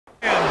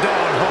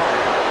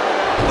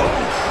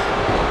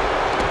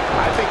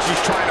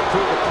she's trying to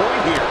prove a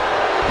point here.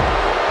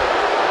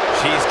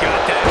 She's got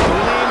that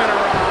gleam in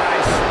her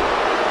eyes.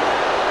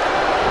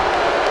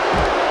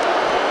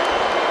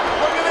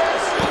 Look at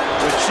this.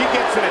 When she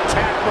gets in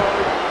attack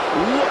mode,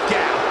 look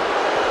out.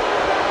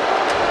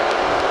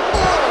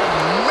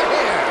 Oh,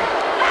 man.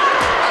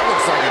 That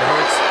looks like it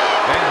hurts.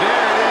 And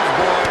there it is,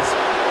 boys.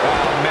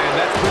 Oh, man,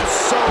 that's put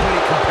so many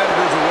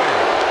competitors away.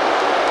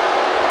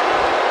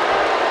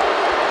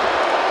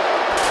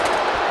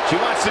 She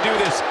wants to do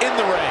this in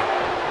the ring.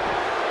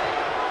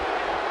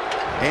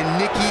 And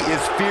Nikki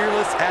is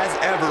fearless as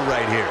ever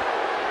right here.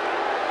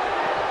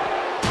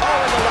 Oh,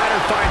 and the ladder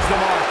finds the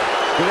mark.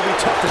 It'll be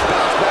tough to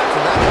bounce back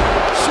from that one.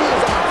 She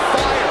is on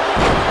fire.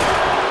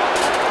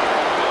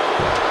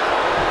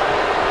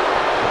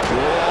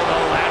 Oh, the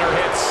ladder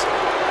hits.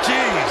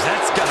 Jeez,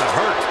 that's gonna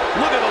hurt.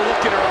 Look at the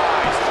look in her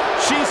eyes.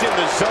 She's in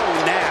the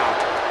zone now.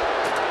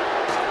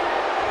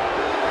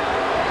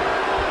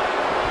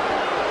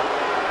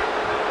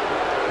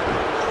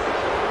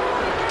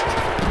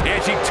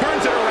 And she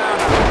turns it around.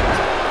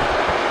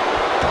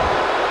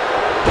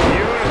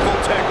 Beautiful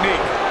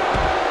technique.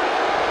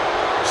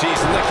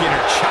 She's licking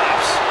her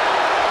chops.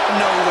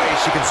 No way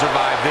she can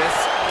survive this.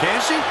 Can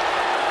she?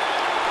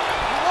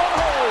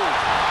 Whoa!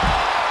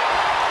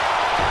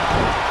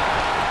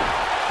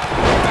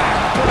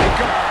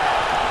 Backbreaker.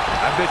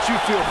 I bet you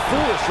feel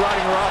foolish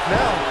riding her off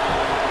now.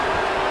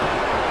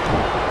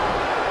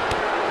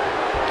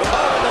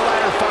 Oh, and the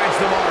ladder finds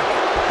the mark.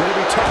 It'll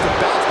be tough to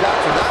bounce back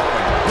from that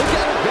one. Look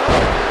at her go.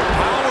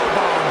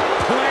 Powerbomb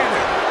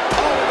planted.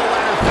 Oh, and the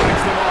ladder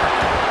finds the mark.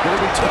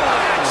 It'll be tough.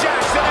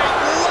 Jackson, a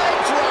leg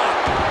drop.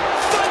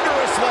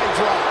 Thunderous leg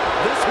drop.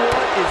 This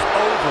one is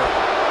over.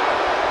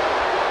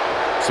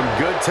 Some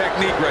good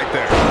technique right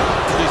there.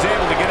 She's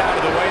able to get out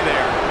of the way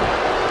there.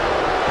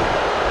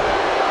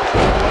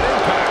 What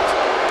impact.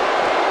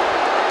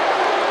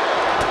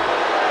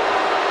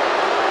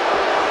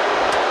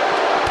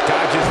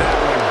 Dodges that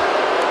one.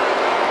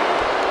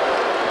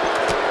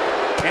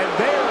 And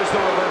there is the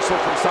reversal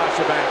from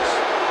Sasha Banks.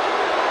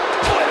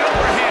 Oh, an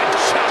overhand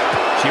chop.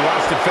 She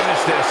wants to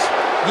finish this.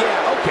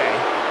 Yeah, okay.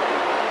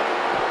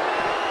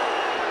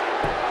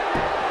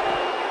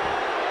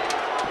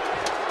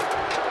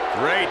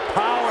 Great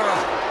power.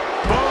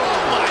 Boom.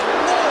 Oh, my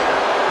Lord.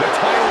 The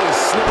title is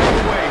slipping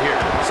away here.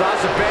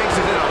 Sasha Banks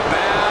is in a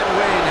bad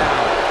way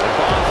now. The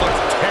bomb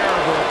looks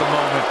terrible at the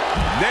moment.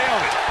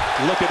 Nailed it.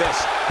 Look at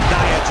this.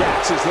 Nia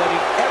Jax is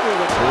letting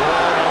everyone... Oh,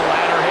 the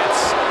ladder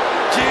hits.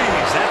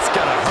 Jeez, that's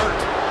gonna hurt.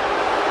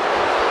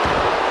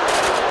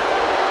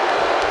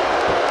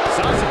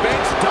 Sasha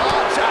Banks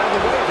dodged out of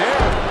the way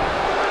there.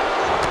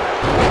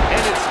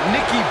 And it's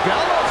Nikki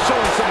Bella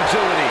showing some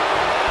agility.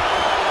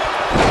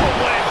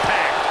 Oh, what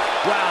impact.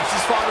 Wow,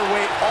 she's fought her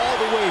way all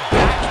the way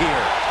back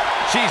here.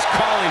 She's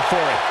calling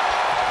for it.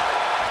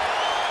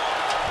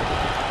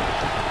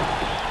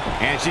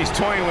 And she's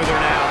toying with her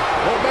now.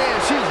 Oh, man,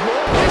 she's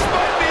rolling. This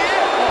might be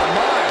it. Oh,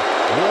 my.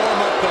 Warm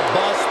up the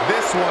bus.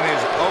 This one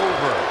is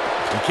over.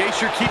 In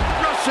case you're keeping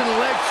Russian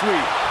leg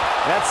sweep.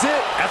 That's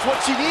it. That's what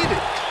she needed.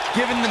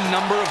 Given the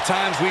number of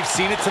times we've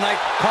seen it tonight,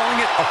 calling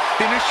it a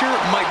finisher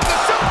might be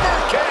super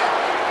kick.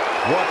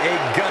 What a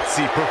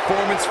gutsy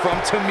performance from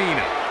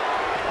Tamina.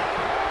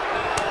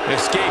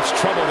 Escapes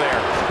trouble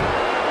there.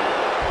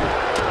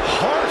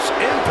 Harsh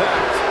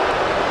impact.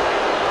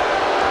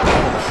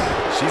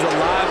 She's a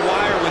live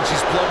wire when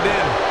she's plugged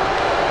in.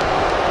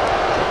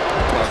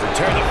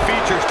 Tear the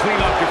features clean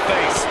off your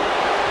face.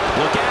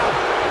 Look out.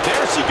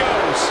 There she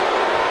goes.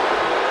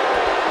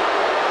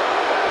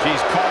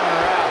 She's calling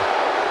her out.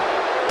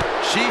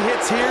 She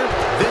hits here,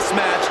 this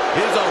match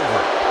is over.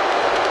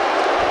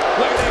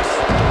 Look at this.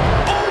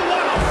 Oh,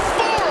 what a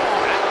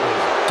forearm. That was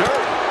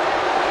dirty.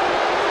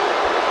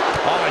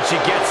 Oh, and she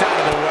gets out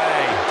of the way.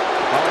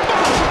 Oh.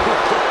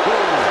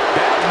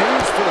 Bad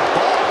news for the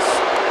boss.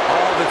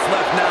 All that's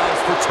left now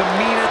is for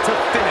Tamina to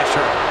finish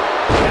her.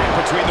 Back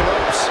between the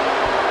ropes.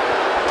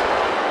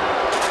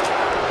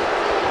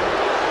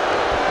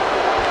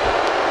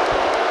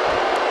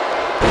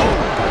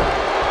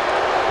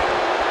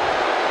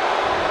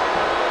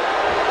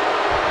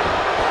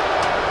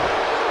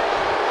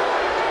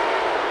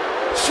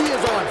 She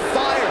is on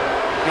fire.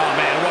 Oh,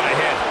 man, what a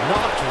hit.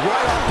 Knocked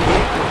right off the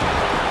apron.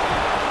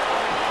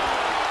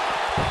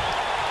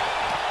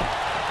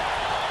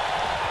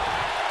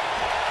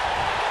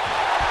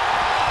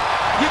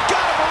 You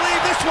gotta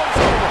believe this one's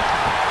over.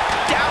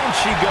 Down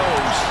she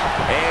goes.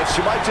 And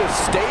she might just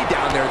stay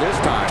down there this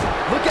time.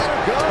 Look at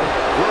her go.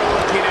 We're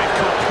looking at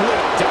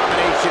complete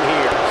domination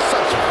here.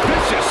 Such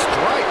vicious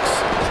strikes.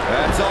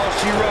 That's all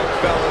she wrote,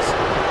 fellas.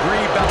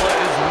 Brie Bella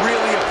is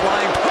really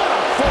applying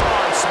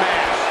Forearm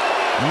smash.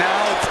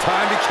 Now it's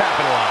time to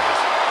capitalize.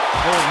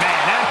 Oh,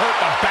 man, that hurt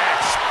the back.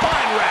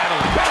 Spine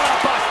rattling. Bella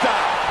Busta.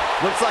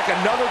 Looks like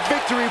another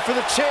victory for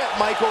the champ,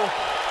 Michael.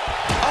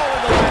 Oh,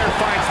 and the ladder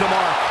finds the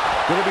mark.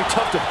 It'll be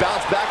tough to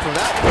bounce back from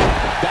that one.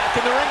 Back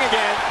in the ring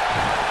again.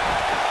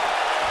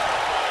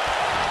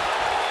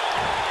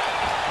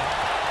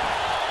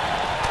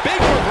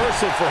 Big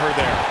reversal for her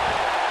there.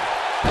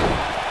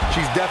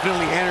 She's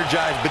definitely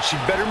energized, but she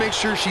better make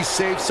sure she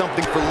saves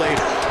something for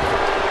later.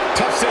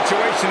 Tough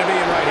situation to be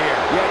in right here.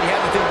 Yeah, you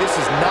have to think this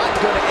is not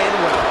going to end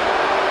well.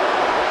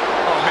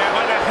 Oh, man,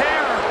 by the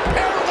hair.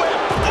 Hair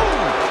whip.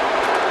 Ooh.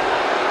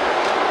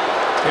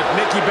 If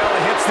Nikki Bella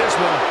hits this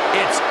one,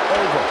 it's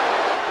over.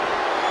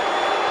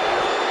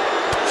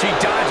 She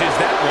dodges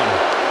that one.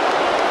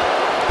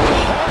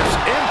 Harsh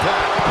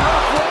impact.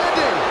 Rough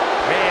landing.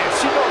 Man,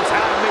 she knows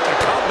how to make a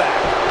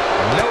comeback.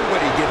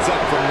 Nobody gets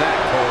up from that,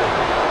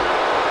 Cole.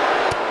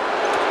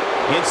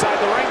 Inside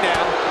the ring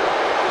now.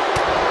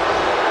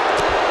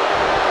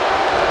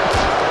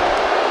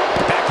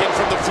 Back in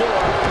from the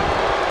floor.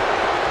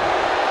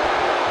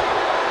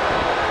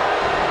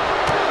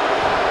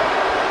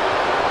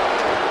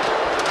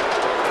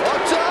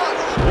 Watch out!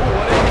 Ooh,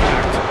 what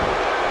impact.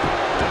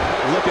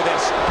 Look at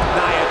this.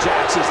 Nia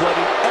Jax is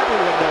letting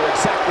everyone know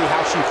exactly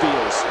how she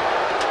feels.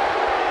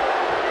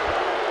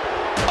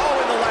 Oh,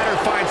 and the ladder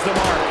finds the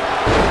mark.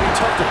 It'll be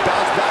tough to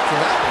bounce back from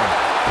that one.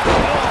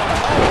 Oh,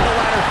 and the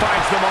ladder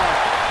finds the mark.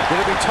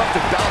 It'll be tough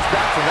to bounce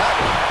back from that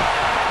one.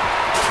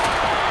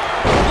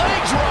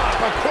 Leg drop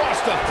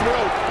across the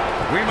throat.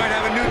 We might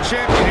have a new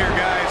champion here,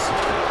 guys.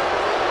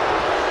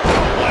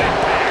 What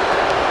impact.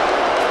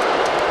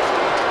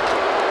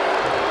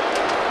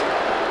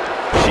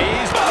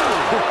 She's...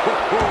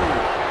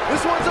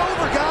 This one's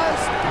over, guys.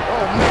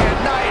 Oh, man,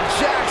 Nia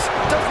Jax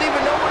doesn't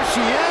even know where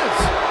she is.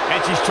 And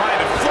she's trying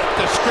to flip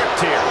the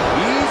script here.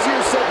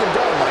 Easier said than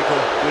done,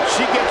 Michael. When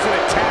she gets in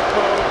attack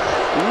mode,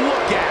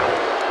 look out.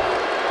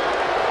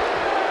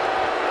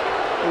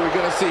 What are we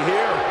going to see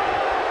here?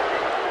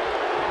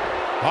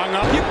 Hung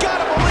up. You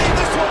gotta believe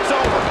this one's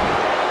over.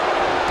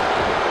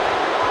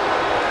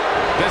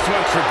 This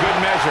one's for good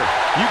measure.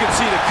 You can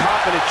see the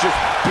confidence just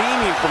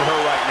beaming from her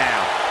right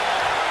now.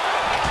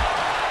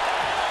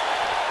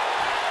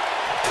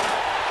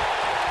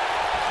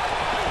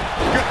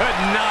 Good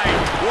night.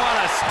 What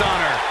a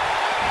stunner.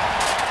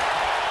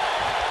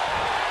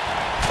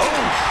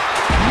 Oh,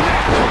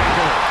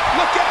 neckbreaker.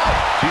 Look out.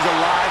 She's a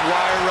live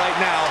wire right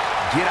now.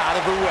 Get out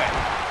of her way.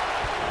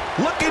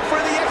 Looking for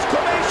the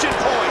exclamation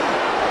point.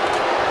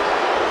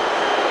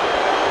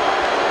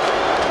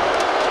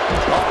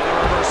 Oh, the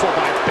reversal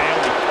by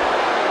Bayley.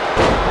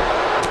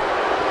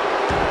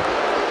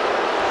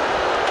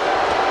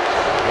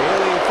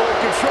 Bayley in full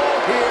control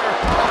here.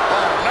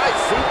 Oh,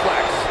 nice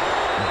suplex.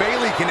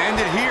 Bayley can end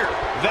it here.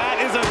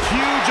 That is a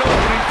huge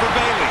opening for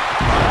Bayley.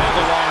 That's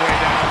a long way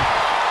down.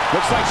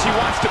 Looks like she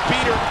wants to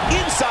beat her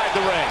inside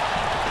the ring.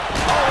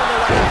 Oh, and the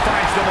ladder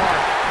finds the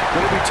mark.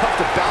 It'll be tough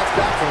to bounce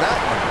back from that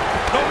one.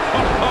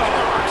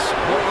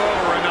 Move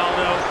over,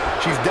 Ronaldo.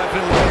 She's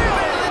definitely...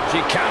 She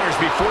counters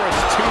before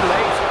it's too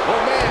late. Oh,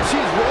 man,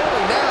 she's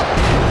rolling now.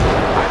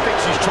 I think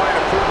she's trying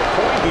to prove a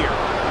point here.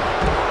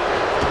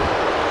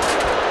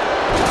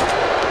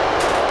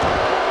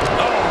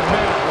 Oh,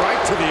 man,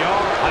 right to the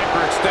arm.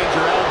 Hyperextend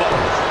your elbow.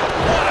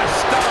 What a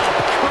stomp.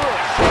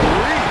 Good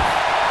grief.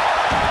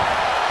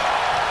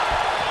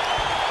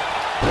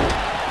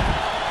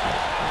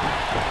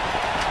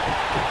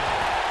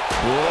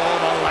 Whoa,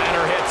 the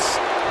ladder hits.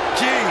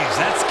 Jeez,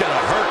 that's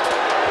gonna hurt.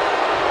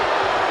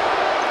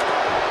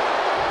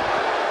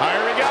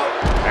 Here we go.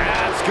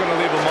 That's gonna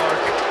leave a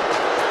mark.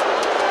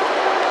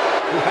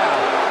 Wow,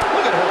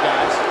 look at her,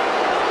 guys.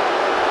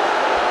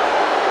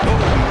 Oh,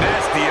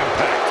 nasty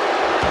impact.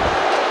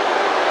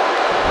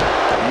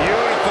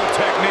 Beautiful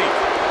technique.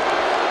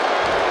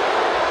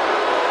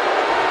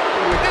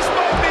 This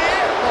might be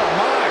it. Oh,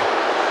 my.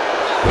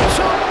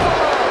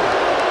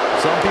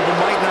 Some people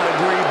might not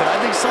agree, but I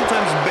think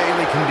sometimes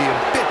Bayley can be a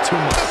bit too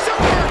much. A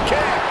super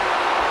kick.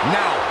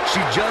 Now,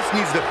 she just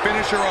needs to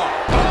finish her off.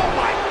 Oh,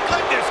 my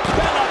goodness.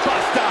 Bella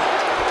Busta.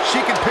 She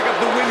can pick up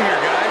the win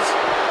here, guys.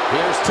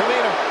 Here's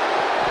Tamina.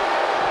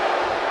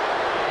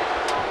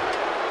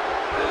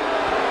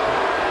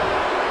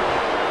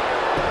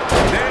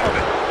 Nailed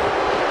it.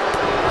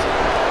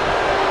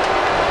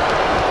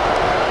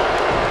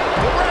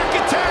 The rack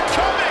attack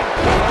coming.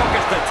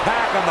 Focused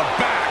attack on the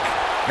back.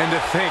 And to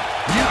think,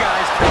 you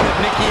guys counted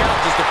Nikki out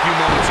just a few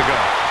moments ago.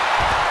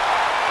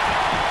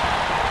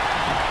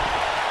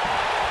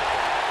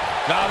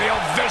 Now the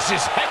old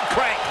vicious head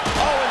crank.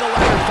 Oh, and the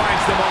ladder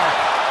finds the mark.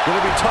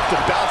 It'll be tough to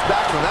bounce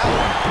back from that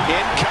one.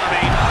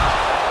 Incoming.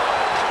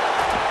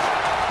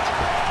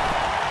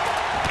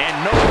 And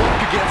no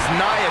look against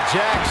Nia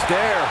Jax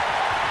there.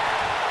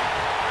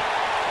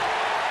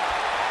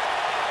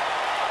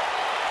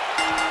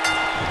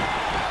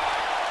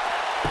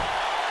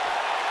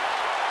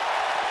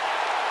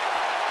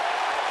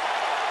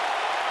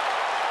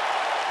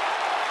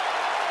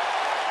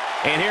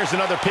 And here's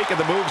another peek at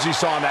the moves you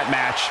saw in that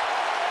match.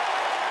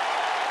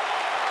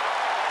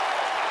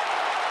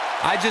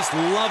 I just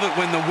love it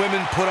when the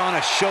women put on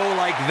a show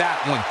like that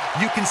one.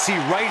 You can see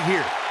right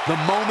here the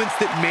moments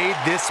that made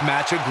this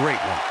match a great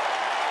one.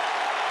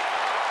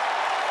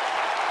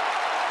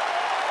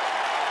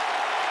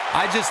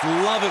 I just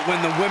love it when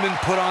the women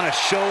put on a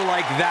show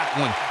like that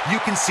one.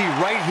 You can see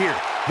right here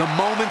the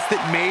moments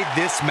that made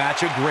this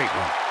match a great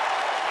one.